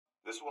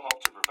This will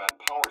help to prevent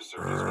power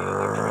surges when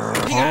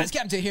electricity. Hey guys,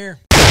 Captain here.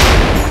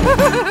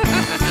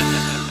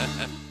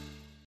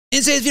 In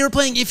today's video, we're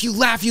playing If You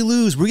Laugh, You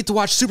Lose. We get to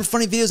watch super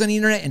funny videos on the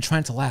internet and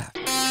trying to laugh.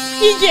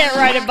 He can't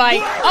ride a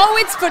bike. Oh,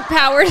 it's foot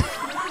powered.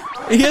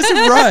 He has to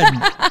run.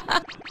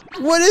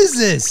 What is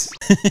this?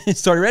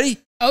 So, are you ready?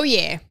 Oh,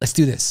 yeah. Let's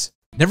do this.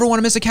 Never want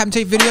to miss a Captain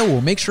Tape video?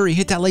 Well, make sure you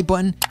hit that like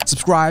button,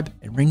 subscribe,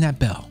 and ring that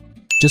bell.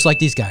 Just like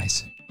these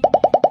guys.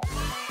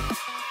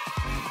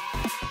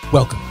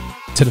 Welcome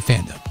to the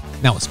fandom.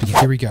 Now let's begin.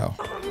 Here we go.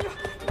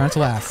 Trying to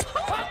laugh.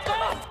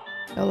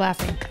 No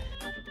laughing.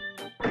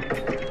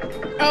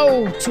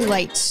 Oh, too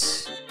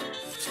late.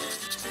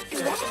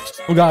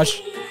 Oh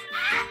gosh.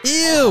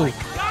 Ew.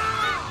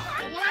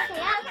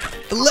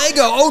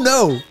 Lego. Oh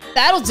no.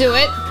 That'll do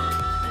it.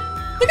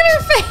 Look at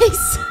her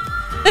face.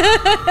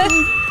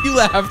 You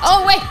laughed.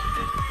 Oh, wait.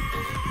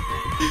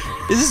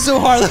 This is so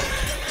hard.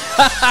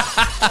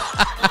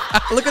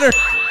 Look at her.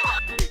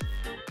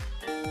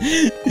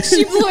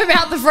 She blew him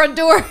out the front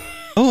door.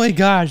 Oh my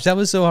gosh, that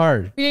was so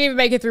hard. We didn't even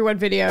make it through one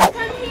video. Come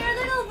here,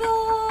 little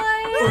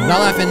boy. Not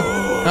laughing.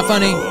 Not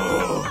funny.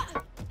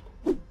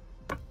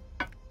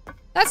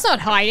 That's not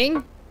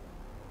hiding.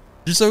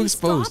 You're so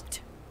exposed.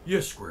 Stopped?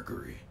 Yes,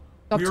 Gregory.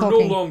 Stop We are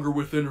talking. no longer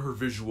within her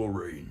visual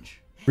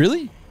range.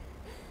 Really?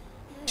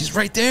 She's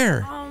right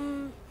there.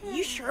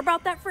 You sure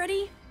about that,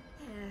 Freddy?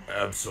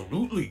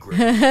 Absolutely,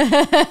 Gregory.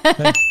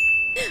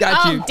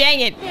 Got Oh, you. dang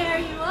it. There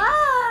you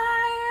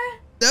are.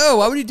 No,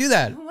 why would you do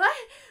that? What?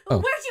 Oh.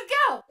 Where'd you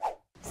go?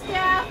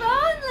 Staff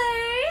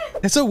only.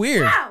 That's so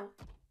weird. Ow.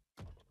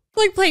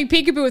 Like playing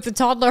peekaboo with a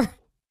toddler.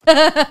 Who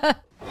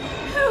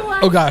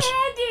wants Oh, gosh.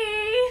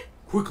 candy?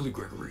 Quickly,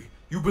 Gregory.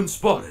 You've been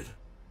spotted.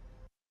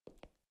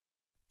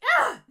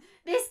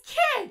 This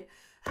kid.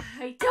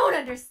 I don't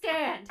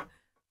understand.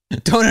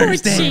 Don't Poor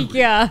understand.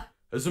 Chica.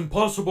 As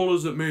impossible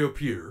as it may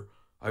appear,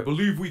 I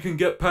believe we can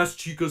get past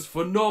Chica's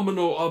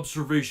phenomenal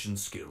observation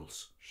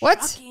skills.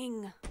 What?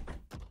 Shocking.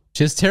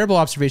 She has terrible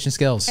observation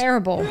skills.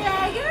 Terrible.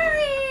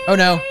 Gregory. Oh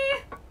no.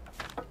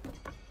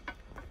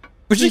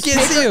 But she She's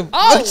can't see him.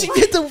 Oh. How'd she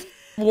get the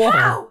wall?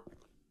 Ow.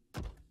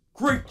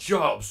 Great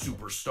job,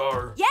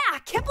 superstar. Yeah, I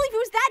can't believe it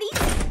was that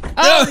easy.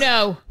 Oh,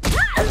 no.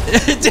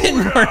 It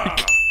didn't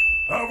work.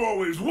 I've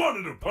always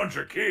wanted to punch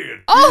a kid.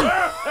 Oh,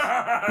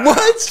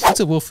 What? What's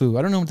a wolfoo?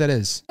 I don't know what that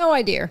is. no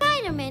idea.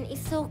 Spider-Man is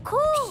so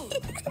cool.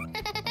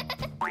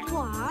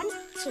 1,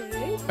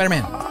 2.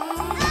 Spider-Man.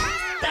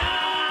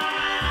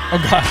 Oh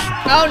gosh.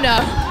 Oh, no.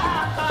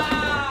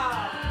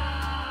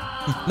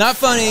 Not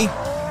funny.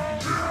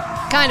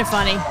 Kind of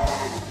funny.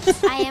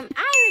 I am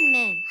Iron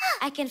Man.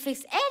 I can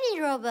fix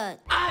any robot.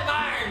 I'm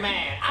Iron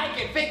Man. I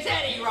can fix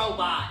any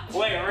robot.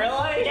 Wait,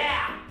 really?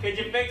 Yeah. Could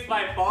you fix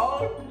my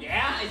phone?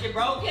 Yeah. Is it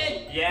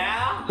broken?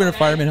 Yeah. Wearing a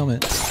fireman helmet.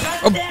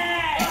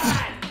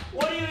 Dad!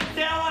 What are you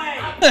doing?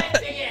 I'm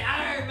fixing it,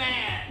 Iron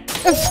Man.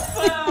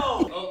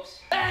 Oh. Oops.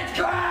 That's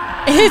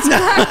crap. It's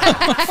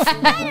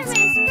Spider-Man's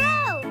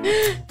grow.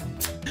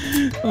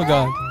 Oh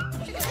god.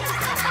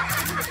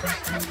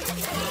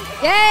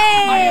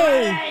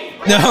 Yay!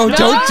 No,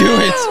 don't do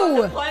it.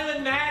 No. Play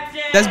with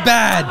matches. That's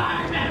bad.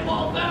 Iron Man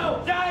won't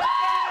move.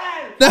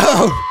 Justin!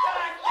 No.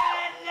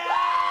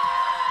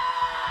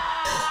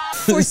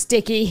 Poor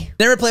Sticky.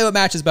 Never play with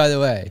matches, by the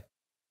way.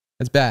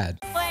 That's bad.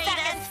 Wait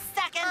a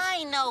second.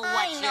 I know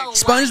what you're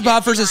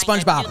SpongeBob versus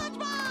SpongeBob.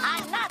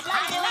 I'm not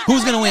like you.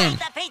 Who's gonna win?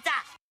 The pizza.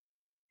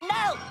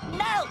 No,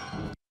 no.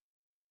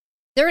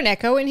 Is there an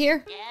echo in here?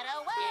 Get away.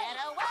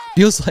 Get away.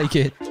 Feels like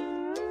it.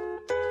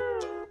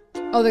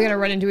 Oh, they're gonna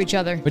run into each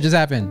other. What just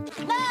happened?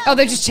 Oh,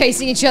 they're just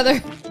chasing each other.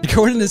 You're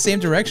going in the same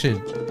direction.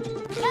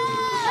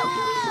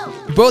 No.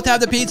 You both have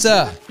the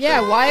pizza.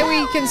 Yeah, why are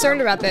we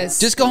concerned about this?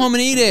 Just go home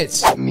and eat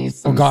it. Me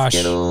some Oh, gosh.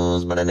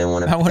 Skittles, but I didn't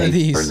want Not to one of pay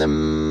these. for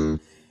them.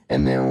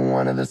 And then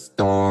one of the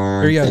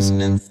store There he goes.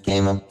 attendants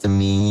came up to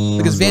me.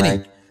 Look, it's was Vinny.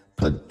 like,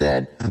 put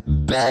that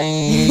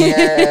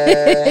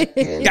back.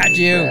 Got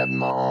you. Grabbed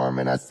my arm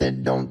and I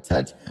said, don't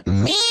touch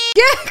me.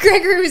 Yeah,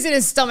 Gregory was in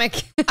his stomach.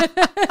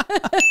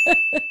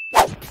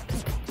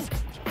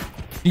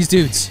 These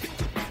dudes.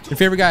 Your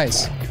favorite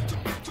guys.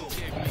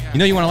 You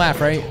know you want to laugh,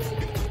 right?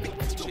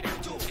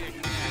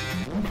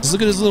 Just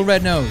look at his little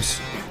red nose.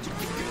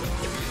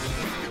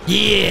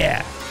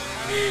 Yeah.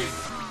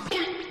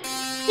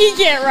 He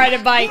can't ride a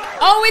bike.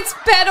 Oh, it's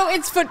pedal.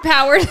 It's foot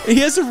powered. He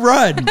has to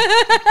run.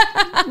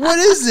 What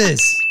is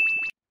this?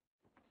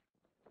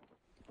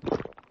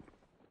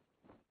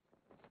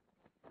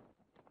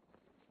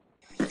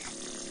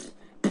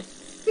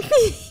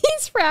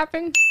 He's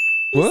rapping.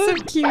 He's What?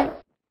 so cute.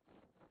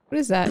 What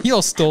is that? He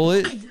all stole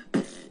it.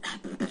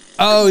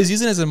 Oh, he's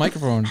using it as a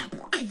microphone.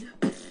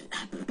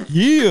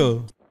 Yeah.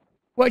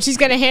 What, she's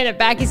gonna hand it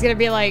back? He's gonna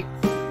be like,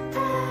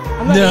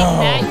 I'm not No. eating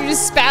that. You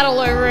just spat all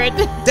over it.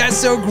 That's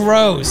so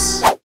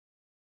gross.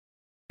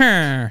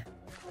 Huh.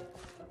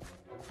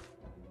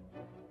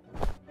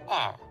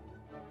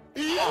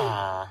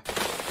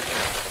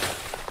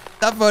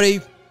 Not funny.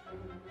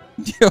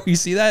 Yo, you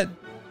see that?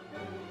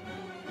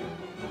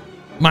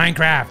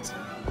 Minecraft.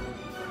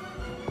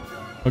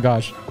 Oh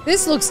gosh.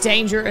 This looks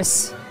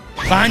dangerous.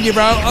 Behind you,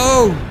 bro.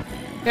 Oh.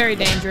 Very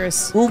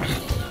dangerous. Oop.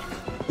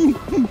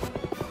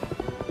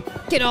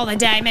 Get all the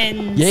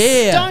diamonds.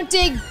 Yeah. Don't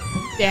dig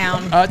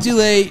down. Too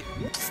late.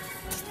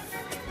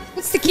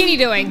 What's the kitty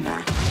doing?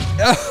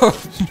 Oh.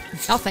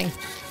 Nothing.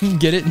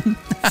 Get it?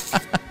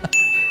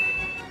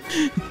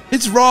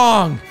 It's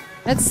wrong.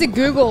 That's the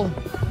Google.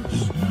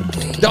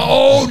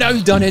 Oh, now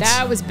you've done it.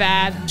 That was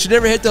bad. Should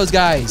never hit those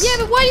guys. Yeah,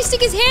 but why did he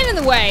stick his hand in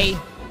the way?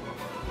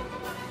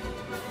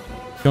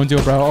 Don't do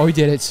it, bro. Oh, he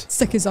did it.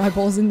 Stuck his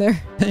eyeballs in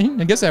there. I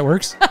guess that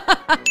works.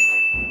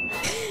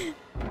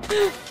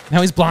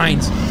 Now he's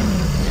blind.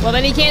 Well,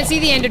 then he can't see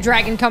the Ender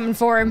Dragon coming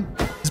for him.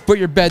 Just put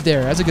your bed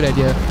there. That's a good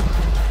idea.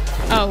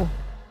 Oh.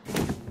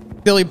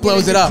 Billy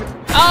blows it up.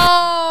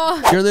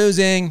 Oh! You're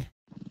losing.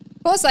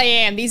 Of course I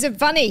am. These are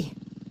funny.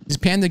 These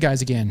panda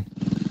guys again.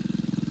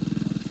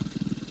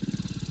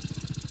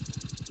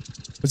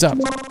 What's up?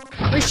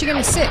 Where's she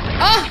gonna sit?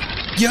 Oh!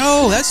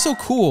 Yo, that's so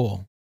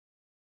cool.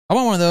 I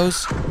want one of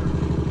those.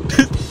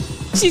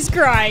 She's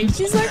crying.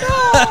 She's like,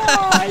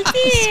 oh,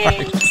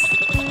 thanks.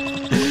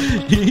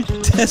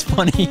 That's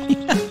funny.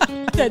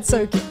 That's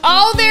so cute.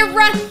 Oh, they're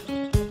running.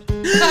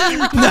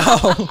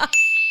 No.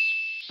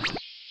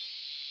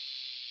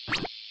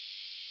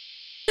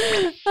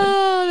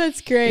 Oh,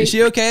 that's great. Is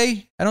she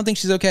okay? I don't think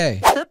she's okay.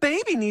 The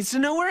baby needs to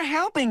know we're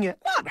helping it,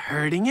 not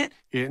hurting it.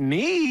 It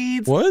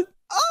needs What?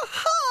 a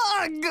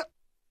hug.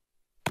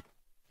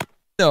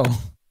 No.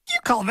 You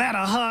call that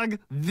a hug?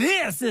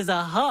 This is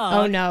a hug.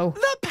 Oh, no.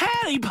 The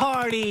patty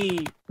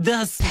party.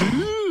 The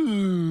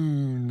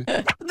spoon.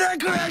 The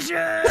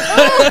crusher.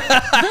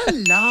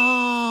 The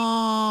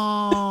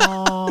long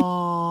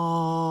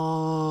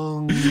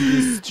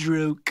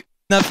stroke.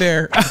 Not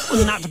fair.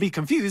 Not to be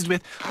confused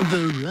with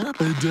the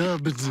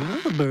rubber-dubber.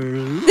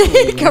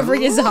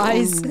 Covering his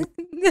eyes.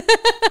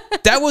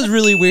 That was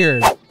really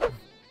weird.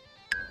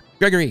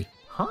 Gregory.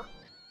 Huh?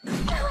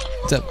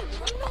 What's up?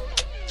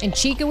 And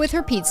Chica with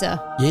her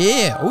pizza.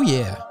 Yeah. Oh,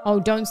 yeah.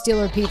 Oh, don't steal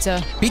her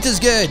pizza. Pizza's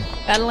good.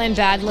 That'll end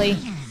badly.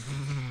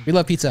 We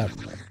love pizza.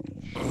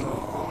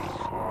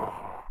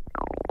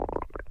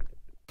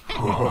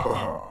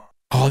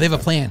 Oh, they have a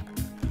plan.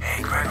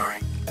 Hey, Gregory.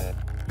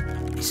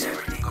 Is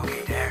everything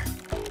okay there?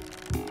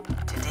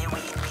 Today we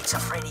eat Pizza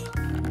Freddy.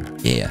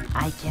 Yeah.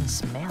 I can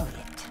smell it.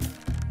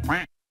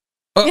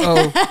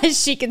 Uh-oh.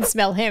 She can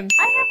smell him.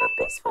 I have a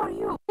piece for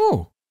you.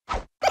 Oh.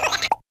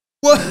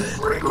 What?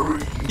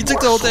 Gregory, He took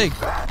the whole thing.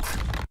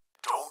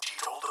 don't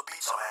eat all the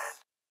pizza, man.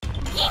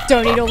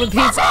 Don't eat all the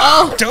pizza.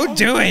 Oh! Don't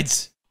do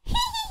it.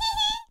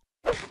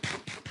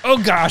 Oh,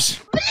 gosh.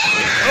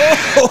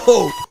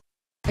 Oh.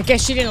 I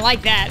guess she didn't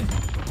like that.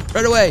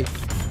 Right away.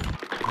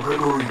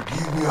 Gregory,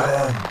 give me a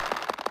hand.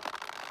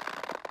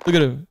 Look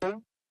at him.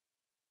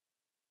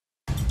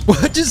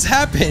 What just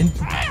happened?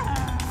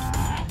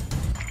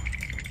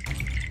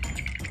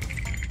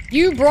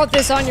 You brought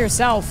this on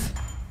yourself.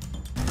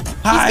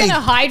 Hi. He's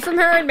gonna hide from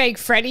her and make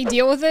Freddy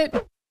deal with it.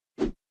 Freddy,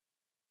 did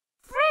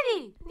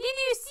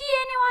you see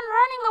anyone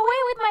running away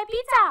with my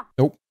pizza?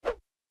 Nope.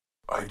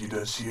 I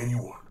didn't see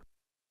anyone.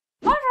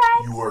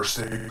 Alright. You are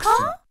sexy.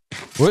 Huh?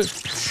 What?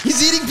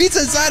 He's eating pizza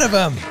inside of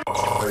him.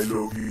 I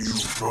love you.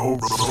 No,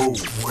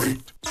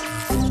 wait.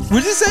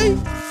 What did he say?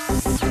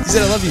 He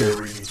said, I love you.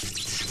 Mary.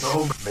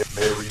 No,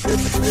 Mary.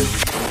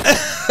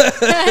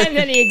 And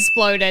then he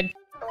exploded.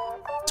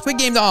 Squid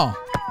Game doll.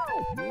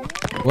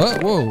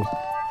 What? Whoa.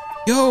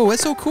 Yo,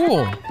 that's so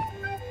cool.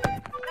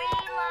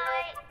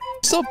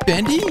 So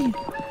bendy?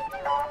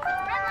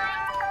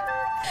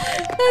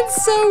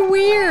 That's so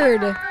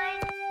weird.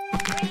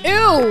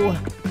 Ew.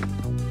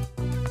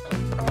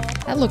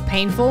 That looked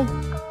painful.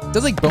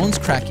 Does like bones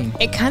cracking.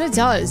 It kind of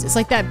does. It's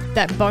like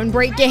that bone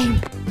break game.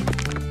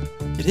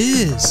 It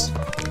is.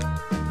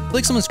 I feel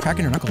like someone's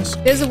cracking their knuckles.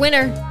 There's a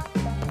winner.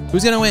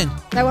 Who's gonna win?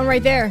 That one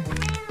right there.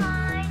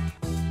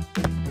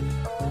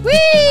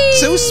 Whee!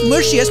 So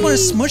smushy. I just want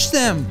to smush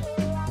them.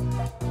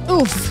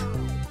 Oof.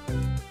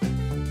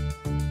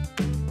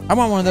 I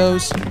want one of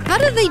those. How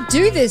did they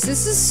do this?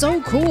 This is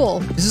so cool.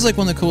 This is like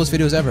one of the coolest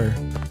videos ever.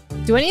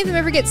 Do any of them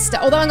ever get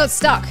stuck? Oh, that one got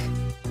stuck.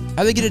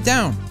 How'd they get it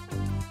down?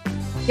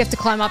 You have to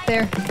climb up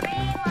there.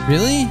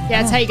 Really? Yeah,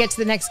 that's how you get to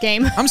the next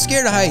game. I'm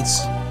scared of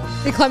heights.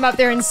 They climb up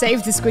there and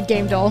save the Squid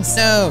Game dolls.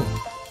 No.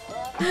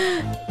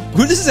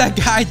 What is that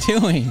guy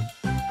doing?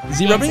 Is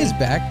he rubbing his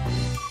back?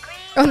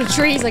 On a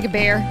tree, he's like a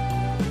bear.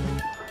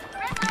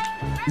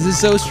 This is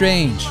so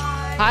strange.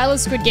 Pile of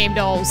Squid Game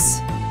dolls.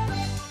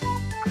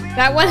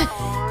 That one,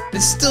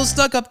 It's still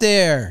stuck up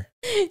there.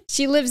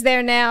 she lives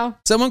there now.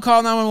 Someone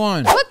call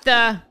 911. What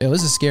the? Yo,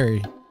 this is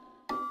scary.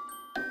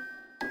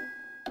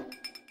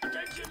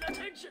 Attention.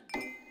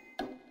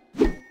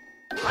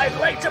 I'd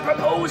like to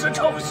propose a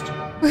toast.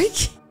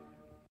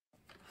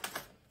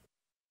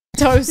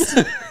 Toast.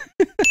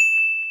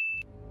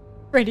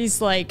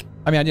 Freddy's like,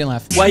 I mean, I didn't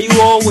laugh. Why you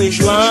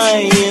always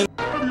lying?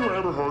 Have you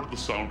ever heard the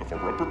sound of a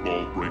rubber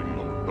ball breaking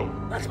a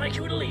window? That's my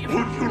cue to leave.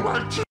 Would you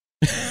like to?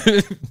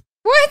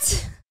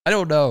 what? I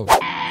don't know.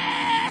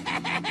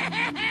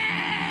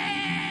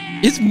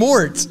 It's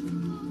Mort.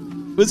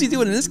 What's he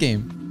doing in this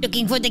game?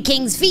 Looking for the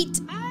king's feet.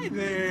 Hi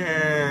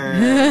there.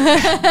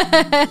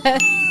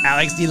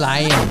 Alex the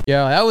Lion.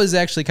 Yo, that was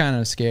actually kind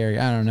of scary.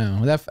 I don't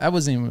know. That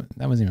wasn't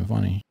even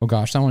funny. Oh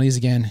gosh, not one of these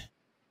again.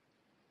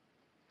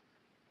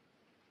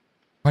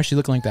 Why's she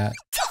looking like that?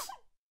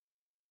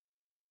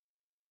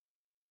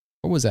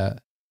 What was that?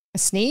 A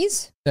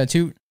sneeze? That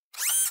toot.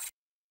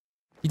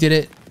 You did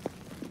it.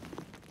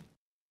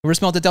 Whoever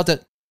smelled it dealt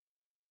it.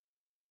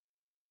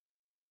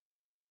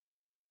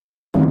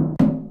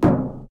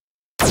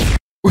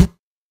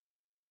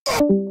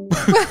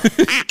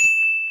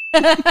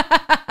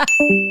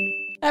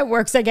 That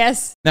works, I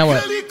guess. Now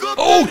what?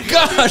 Oh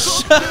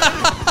gosh!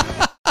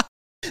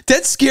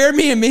 That scared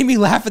me and made me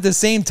laugh at the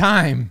same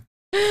time.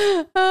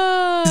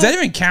 Does that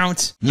even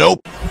count?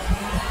 Nope.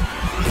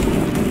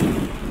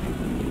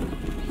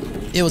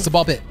 Ew, it's a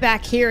ball pit.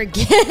 Back here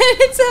again.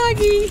 It's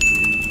Huggy.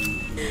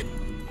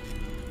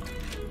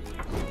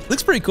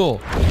 Looks pretty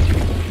cool.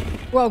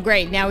 Well,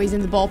 great. Now he's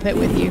in the ball pit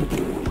with you.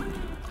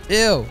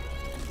 Ew.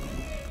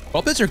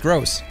 Ball pits are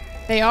gross.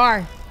 They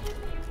are.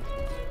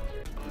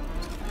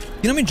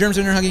 You know how many germs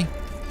are in there, Huggy?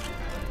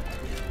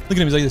 Look at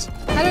him, he's like this.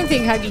 I don't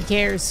think Huggy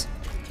cares.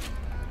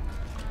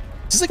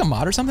 Is this like a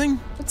mod or something?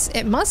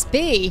 It must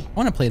be. I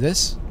want to play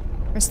this.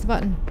 Press the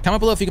button. Comment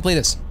below if you can play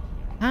this.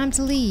 Time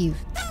to leave.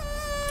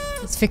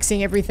 He's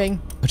fixing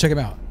everything. Oh, check him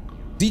out.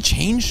 Did he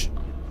change?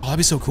 Oh, that'd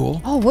be so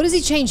cool. Oh, what does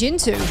he change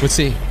into? Let's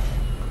see.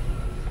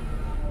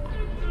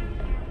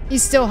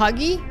 He's still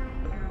Huggy?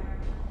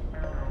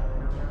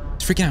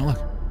 He's freaking out, look.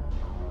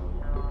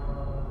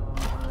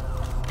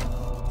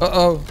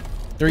 Uh-oh.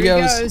 There he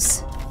goes.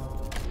 He's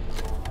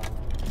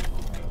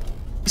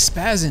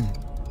spazzing.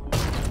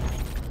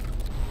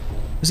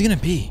 What's he gonna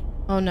be?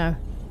 Oh no.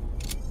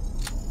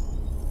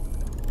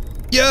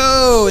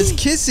 Yo, it's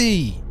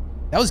Kissy.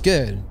 That was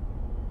good.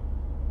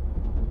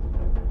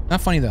 Not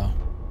funny though.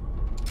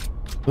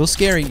 A little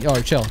scary. Oh,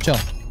 chill, chill.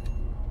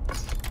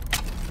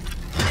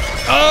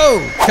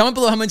 Oh! Comment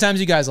below how many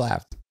times you guys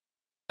laughed.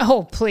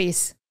 Oh,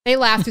 please. They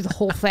laughed through the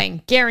whole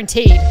thing.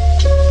 Guaranteed.